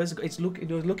 It's like, where's it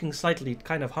looking slightly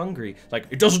kind of hungry. Like,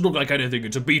 it doesn't look like anything.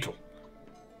 It's a beetle.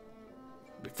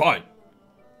 It'll be fine.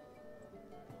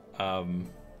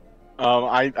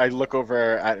 I look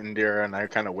over at Indira and I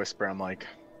kind of whisper. I'm like,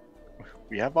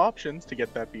 we have options to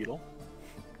get that beetle.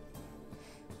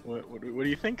 What are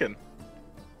you thinking?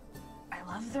 I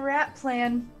love the rat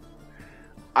plan.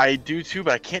 I do too,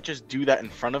 but I can't just do that in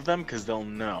front of them because they'll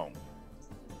know.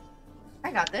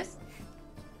 I got this.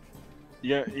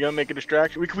 You gonna make a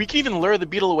distraction? We can even lure the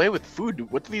beetle away with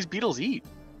food. What do these beetles eat?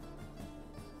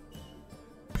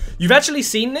 You've actually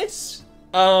seen this?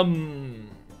 When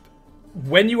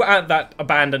you were at that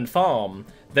abandoned farm,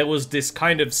 there was this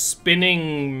kind of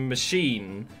spinning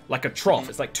machine, like a trough.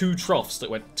 It's like two troughs that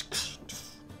went...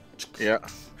 Yeah.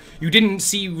 You didn't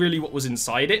see really what was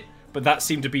inside it, but that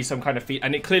seemed to be some kind of feed,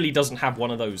 and it clearly doesn't have one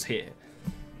of those here.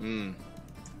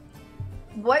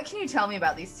 What can you tell me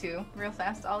about these two, real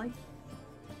fast, Ollie?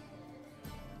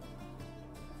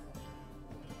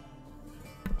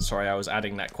 Sorry, I was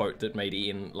adding that quote that made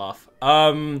Ian laugh.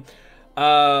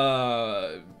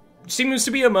 Seems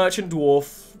to be a merchant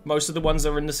dwarf, Most of the ones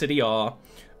that are in the city are.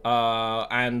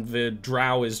 And the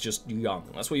drow is just young.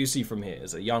 That's what you see from here,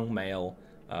 is a young male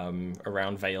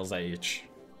around Vale's age.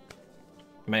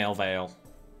 Male Vale.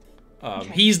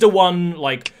 Okay. He's the one,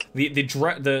 like, the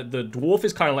dwarf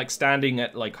is kind of like standing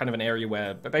at like kind of an area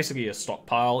where basically a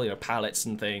stockpile, you know, pallets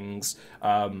and things.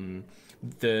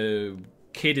 The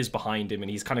kid is behind him and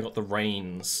he's kind of got the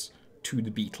reins to the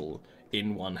beetle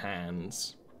in one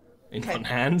hand. In one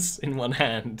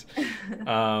hand.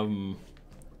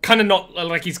 Kind of not,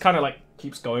 like, he's kind of like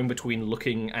keeps going between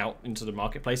looking out into the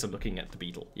marketplace and looking at the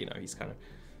beetle. You know, he's kind of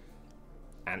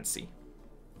antsy.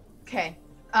 Okay.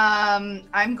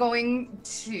 I'm going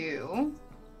to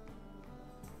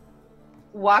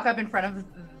walk up in front of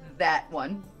that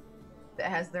one that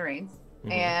has the reins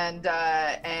and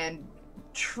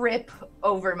trip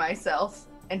over myself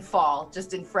and fall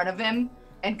just in front of him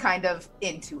and kind of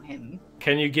into him.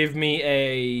 Can you give me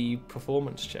a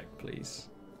performance check, please?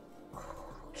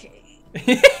 Okay.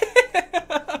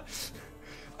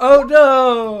 Oh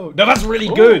no! No, that's really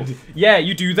good. Yeah,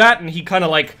 you do that, and he kind of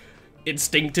like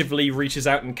instinctively reaches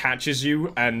out and catches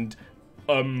you, and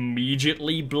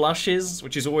immediately blushes,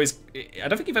 which is always. I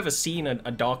don't think you've ever seen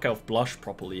a dark elf blush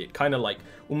properly. It kind of like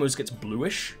almost gets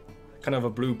bluish, kind of a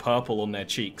blue purple on their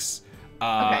cheeks,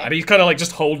 and he's kind of like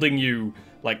just holding you,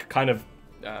 like kind of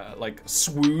like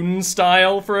swoon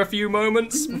style for a few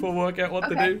moments before work out what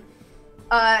to do.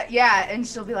 Yeah, and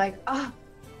she'll be like, "Oh,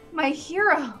 my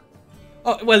hero."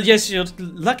 Oh, well, yes, you're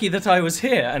lucky that I was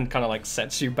here, and kind of like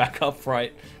sets you back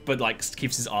upright, but like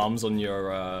keeps his arms on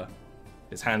your,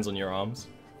 his hands on your arms.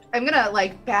 I'm gonna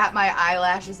like bat my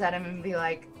eyelashes at him and be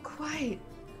like, "Quiet.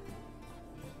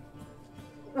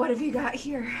 What have you got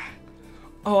here?"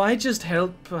 Oh, I just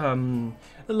help,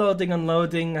 loading,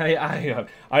 unloading.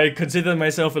 I consider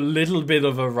myself a little bit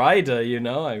of a rider, you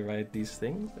know. I ride these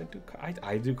things.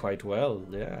 I do quite well,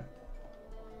 yeah.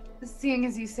 Seeing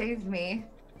as you saved me,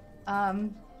 I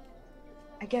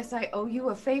guess I owe you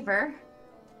a favor.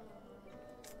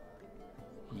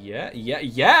 Yeah,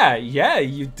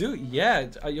 you do. Yeah,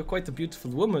 you're quite a beautiful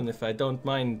woman. If I don't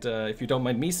mind, if you don't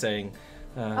mind me saying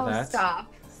that.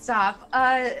 Stop.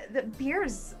 The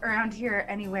beers around here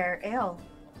anywhere, ale.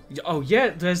 Oh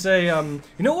yeah, there's a you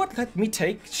know what? Let me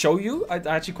show you. I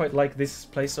actually quite like this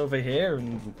place over here,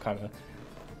 and kind of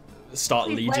start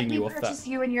leading you off that. Let me purchase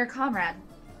you and your comrade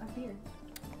a beer.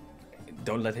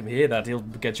 Don't let him hear that. He'll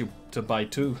get you to buy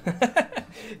two.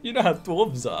 You know how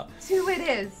dwarves are. Two it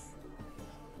is.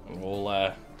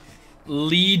 We'll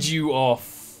lead you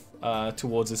off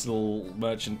towards this little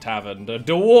merchant tavern. The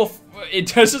dwarf,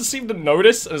 it doesn't seem to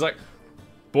notice. It's like,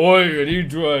 boy, I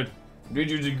need you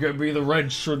to get me the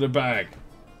red sugar bag.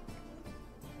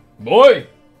 Boy!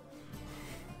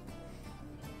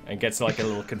 And gets like a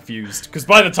little confused. Because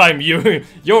by the time you're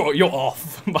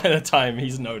off, by the time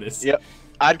he's noticed. Yep.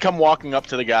 I'd come walking up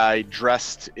to the guy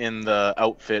dressed in the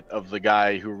outfit of the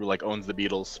guy who like owns the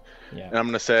Beatles, and I'm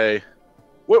gonna say,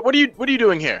 "What are you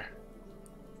doing here?"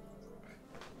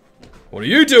 What are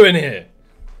you doing here?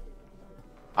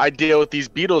 I deal with these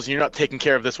Beatles, and you're not taking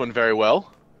care of this one very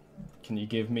well. Can you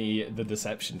give me the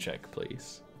deception check,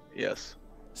 please? Yes.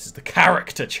 This is the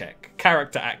character check,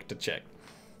 character actor check.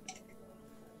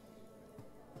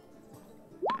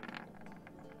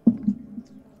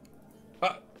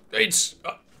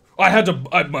 I had a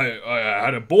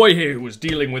boy here who was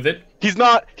dealing with it. He's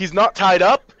not tied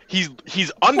up. He's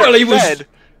underfed. Well, he was.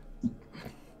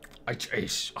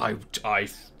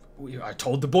 I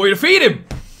told the boy to feed him.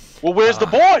 Well, where's the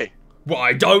boy? Well,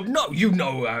 I don't know. You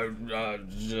know,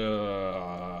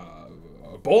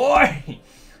 boy.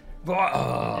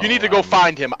 You need to go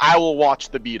find him. I will watch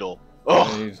the beetle.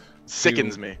 Ugh,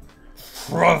 sickens me.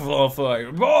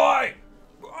 Boy.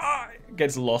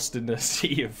 Gets lost in the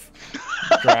sea of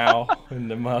drow in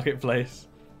the marketplace.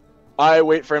 I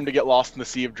wait for him to get lost in the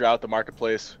sea of drow at the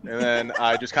marketplace, and then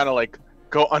I just kind of like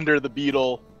go under the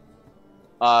beetle.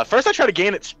 First, I try to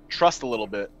gain its trust a little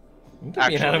bit. Give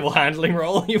me an animal handling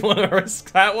roll. You want to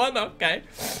risk that one? Okay.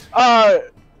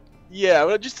 Yeah,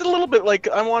 but just a little bit. Like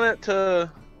I want it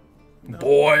to.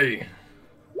 Boy.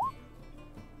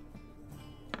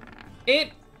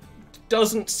 It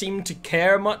doesn't seem to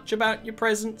care much about your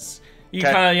presence. You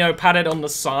kind of, pat it on the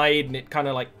side, and it kind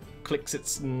of like clicks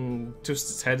and twists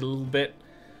its head a little bit.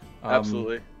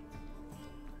 Absolutely.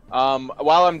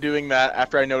 While I'm doing that,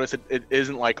 after I notice it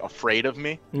isn't like afraid of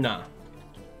me. Nah.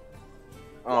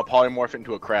 I'll polymorph it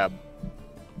into a crab.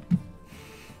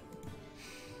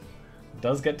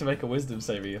 Does get to make a wisdom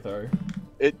saving throw.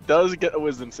 It does get a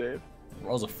wisdom save.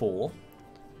 Rolls a 4.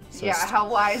 So yeah, how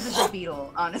wise is a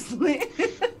beetle, honestly?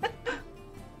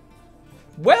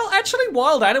 Well, actually,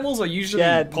 wild animals are usually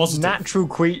positive. natural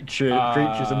creatures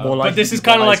are more likely. But this to is be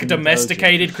kind of wise like a and intelligent.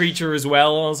 domesticated creature as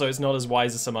well, so it's not as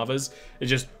wise as some others. It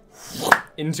just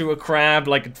into a crab,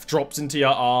 like it drops into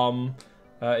your arm,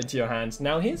 into your hands.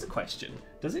 Now, here's a question: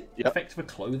 does it affect the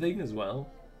clothing as well?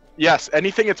 Yes,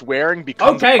 anything it's wearing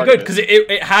becomes. Okay, part good, of because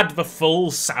it had the full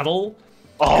saddle.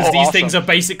 Because these things are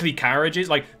basically carriages.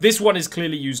 Like, this one is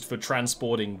clearly used for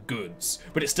transporting goods,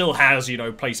 but it still has, you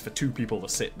know, place for 2 people to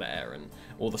sit there, and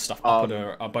all the stuff up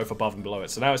are both above and below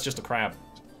it. So now it's just a crab.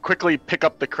 Quickly pick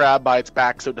up the crab by its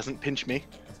back so it doesn't pinch me,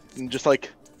 and just like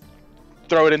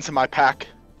throw it into my pack,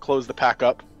 close the pack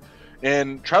up,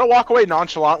 and try to walk away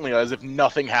nonchalantly as if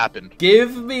nothing happened.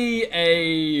 Give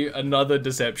me another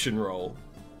deception roll.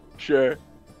 Sure.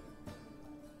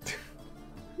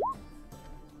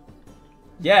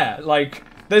 Yeah, like,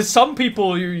 there's some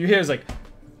people you hear is like,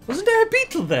 wasn't there a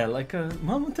beetle there like a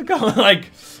moment ago?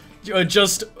 Like,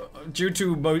 just due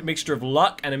to a mixture of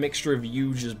luck and a mixture of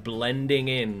you just blending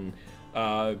in,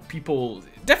 people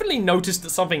definitely noticed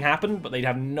that something happened, but they'd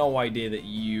have no idea that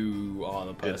you are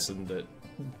the person that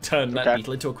turned that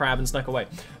beetle into a crab and snuck away.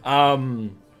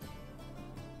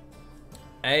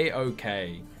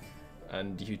 A-okay.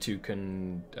 And you two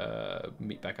can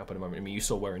meet back up in a moment. I mean, you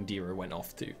saw where Indira went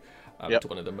off to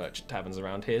one of the merchant taverns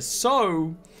around here.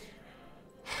 So,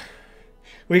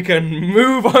 we can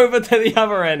move over to the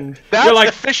other end. That's you're like,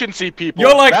 efficiency, people.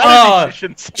 You're like,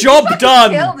 job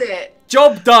done. Killed it.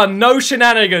 Job done. No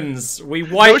shenanigans. We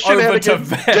wipe over to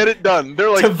get it done. They're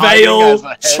like to Vale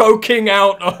choking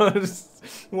out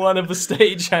one of the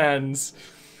stagehands.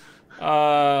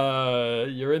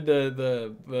 You're in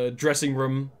the dressing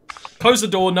room. Close the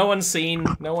door. No one's seen.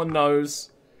 No one knows.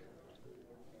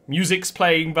 Music's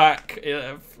playing back.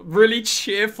 Really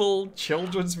cheerful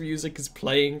children's music is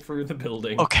playing through the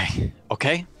building. Okay.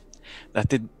 That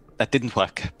didn't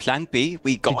work. Plan B.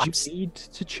 We go up. Did you need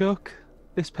to choke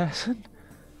this person?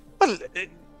 Well,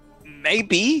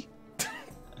 maybe.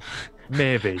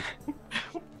 Maybe.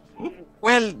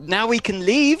 Well, now we can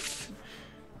leave.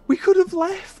 We could have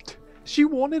left. They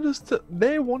wanted us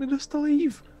to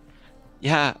leave.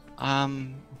 Yeah,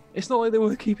 It's not like they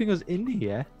were keeping us in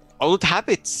here. Old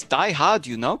habits die hard,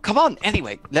 you know. Come on,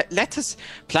 anyway, let us...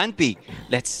 Plan B.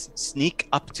 Let's sneak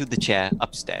up to the chair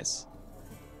upstairs.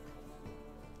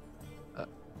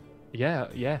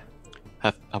 Yeah.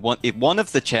 One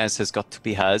of the chairs has got to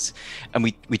be hers, and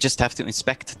we just have to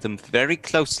inspect them very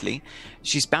closely.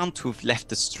 She's bound to have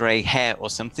left a stray hair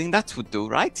or something. That would do,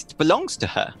 right? It belongs to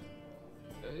her.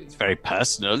 It's very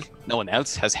personal. No one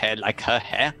else has hair like her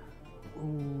hair.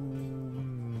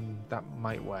 Ooh, that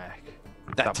might work.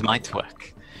 That might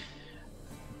work.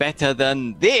 Better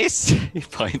than this. He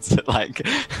points at like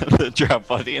the drow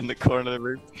body in the corner of the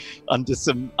room, under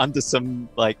some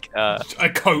like a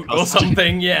coat or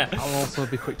something. Yeah. I'll also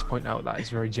be quick to point out that it's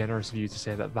very generous of you to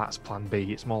say that that's Plan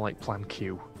B. It's more like Plan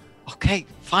Q. Okay,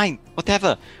 fine,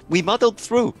 whatever. We muddled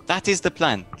through. That is the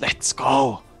plan. Let's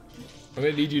go. I'm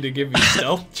gonna need you to give me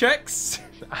stealth checks.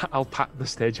 I'll pat the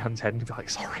stagehand's head and be like,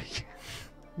 sorry.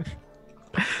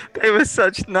 They were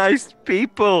such nice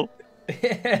people.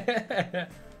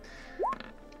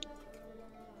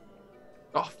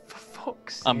 Oh, for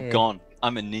fuck's sake. I'm gone.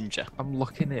 I'm a ninja. I'm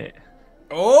looking at it.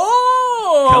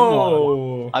 Oh! Come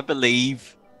on. I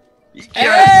believe.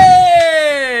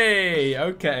 Hey!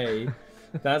 Okay.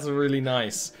 That's really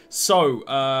nice.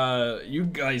 So, you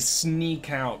guys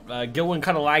sneak out. Gilwin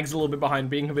kind of lags a little bit behind,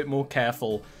 being a bit more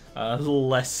careful. A little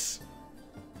less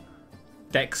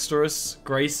dexterous,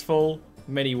 graceful.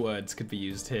 Many words could be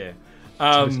used here.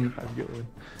 But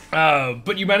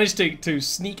you managed to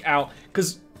sneak out,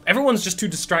 because everyone's just too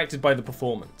distracted by the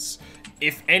performance.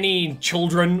 If any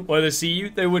children were to see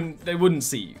you, they wouldn't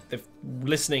see you. They're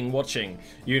listening, watching,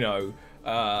 you know.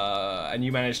 And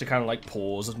you manage to kind of like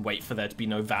pause and wait for there to be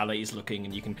no valets looking,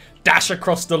 and you can dash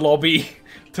across the lobby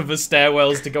to the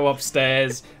stairwells to go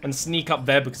upstairs and sneak up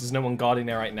there because there's no one guarding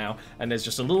there right now. And there's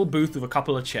just a little booth with a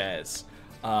couple of chairs.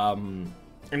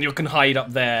 And you can hide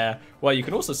up there. Well, you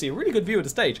can also see a really good view of the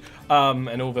stage.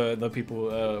 And all the people,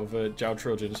 the Jow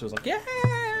children, so was like, yeah,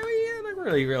 they're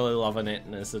really, really loving it.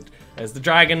 And there's the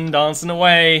dragon dancing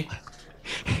away.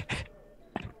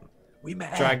 We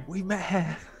met her.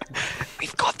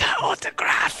 We've got that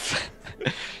autograph.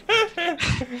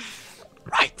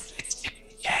 Right, let's check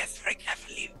the chairs very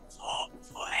carefully for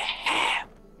a hair.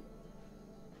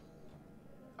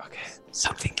 Okay.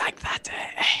 Something like that, a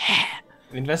hair.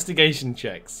 Investigation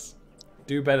checks.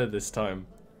 Do better this time.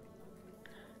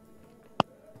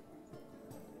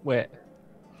 Wait.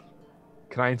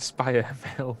 Can I inspire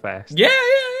Vale first? Yeah.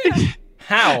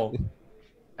 How?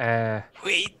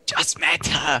 We just met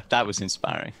her. That was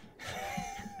inspiring.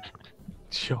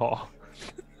 Sure.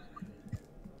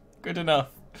 Good enough.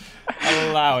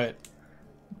 I'll allow it.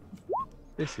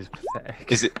 This is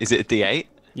pathetic. Is it a D8?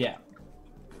 Yeah.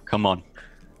 Come on.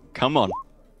 Come on.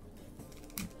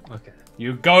 Okay.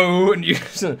 You go and you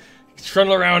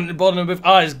trundle around the bottom with,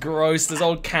 oh, it's gross. There's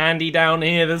old candy down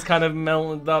here that's kind of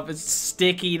melted up. It's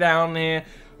sticky down here.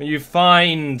 And you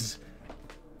find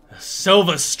a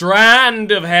silver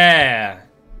strand of hair.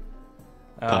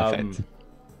 Perfect.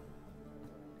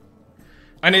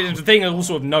 And the thing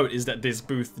also of note is that this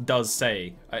booth does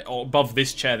say, above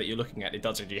this chair that you're looking at, it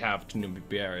does actually have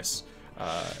Tunumbiaris,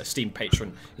 esteemed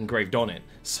patron, engraved on it.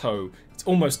 So it's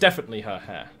almost definitely her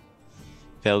hair.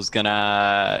 Phil's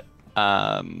gonna.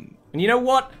 And you know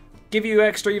what? Give you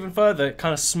extra even further. It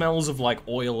kind of smells of like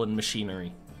oil and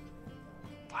machinery.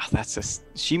 Wow,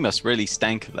 she must really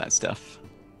stank of that stuff.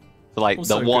 Like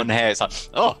Also the one good. hair, it's like,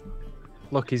 oh.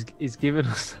 Look, he's given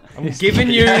us. I'm giving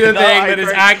you the thing that is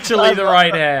actually the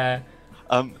right hair.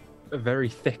 A very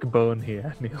thick bone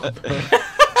here, Neil.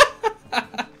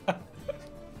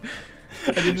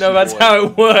 I didn't know that's how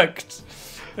it worked.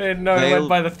 I didn't know it went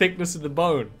by the thickness of the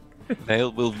bone.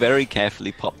 Vale will very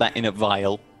carefully pop that in a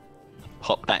vial,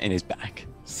 pop that in his bag.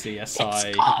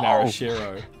 CSI go.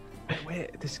 Narashiro.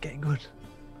 Wait, this is getting good.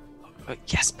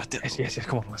 Yes, but Yes,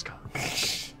 come on, let's go.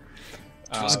 it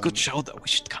was a good show, though. We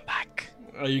should come back.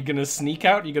 Are you gonna sneak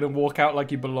out? Are you gonna walk out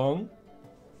like you belong?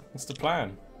 What's the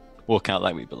plan? Walk out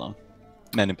like we belong.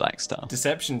 Men in Black style.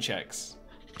 Deception checks.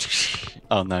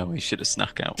 Oh no, we should have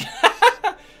snuck out.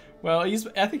 Well,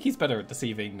 I think he's better at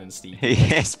deceiving than Steve.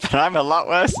 Yes, but I'm a lot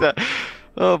worse at...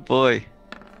 Oh boy.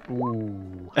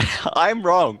 Ooh. I'm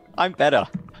wrong. I'm better.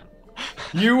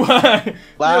 You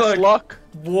Last luck.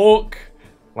 walk.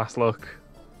 Last look.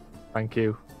 Thank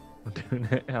you. I'm doing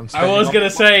it. I was gonna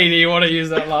say, do you want to use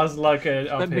that last luck up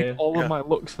Spending here? all of my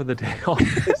looks for the day on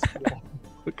this one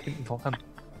fucking plan.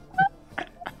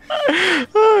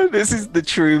 This is the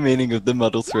true meaning of the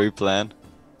muddle through plan.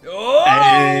 Oh,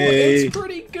 Hey. it's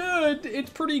pretty good.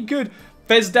 It's pretty good.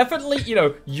 There's definitely,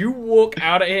 you walk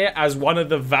out of here as one of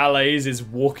the valets is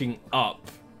walking up.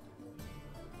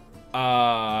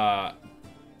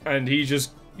 And he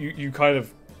just, you kind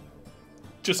of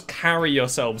just carry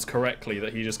yourselves correctly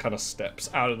that he just kind of steps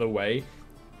out of the way.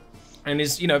 And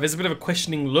there's a bit of a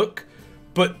questioning look,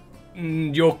 but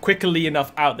you're quickly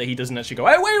enough out that he doesn't actually go,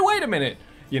 hey, wait a minute,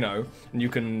 and you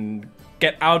can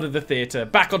get out of the theater,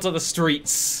 back onto the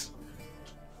streets.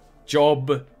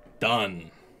 Job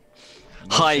done.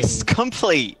 Heist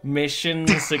complete. Mission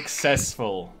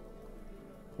successful.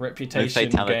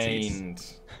 Reputation fatalities.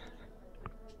 gained.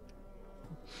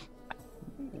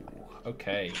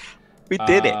 Okay. We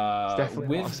did it. It's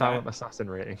definitely not a with silent that, assassin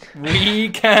rating. we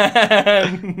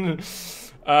can.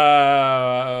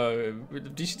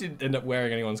 She didn't end up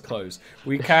wearing anyone's clothes.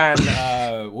 We can.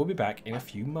 We'll be back in a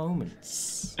few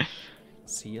moments.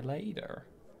 See you later.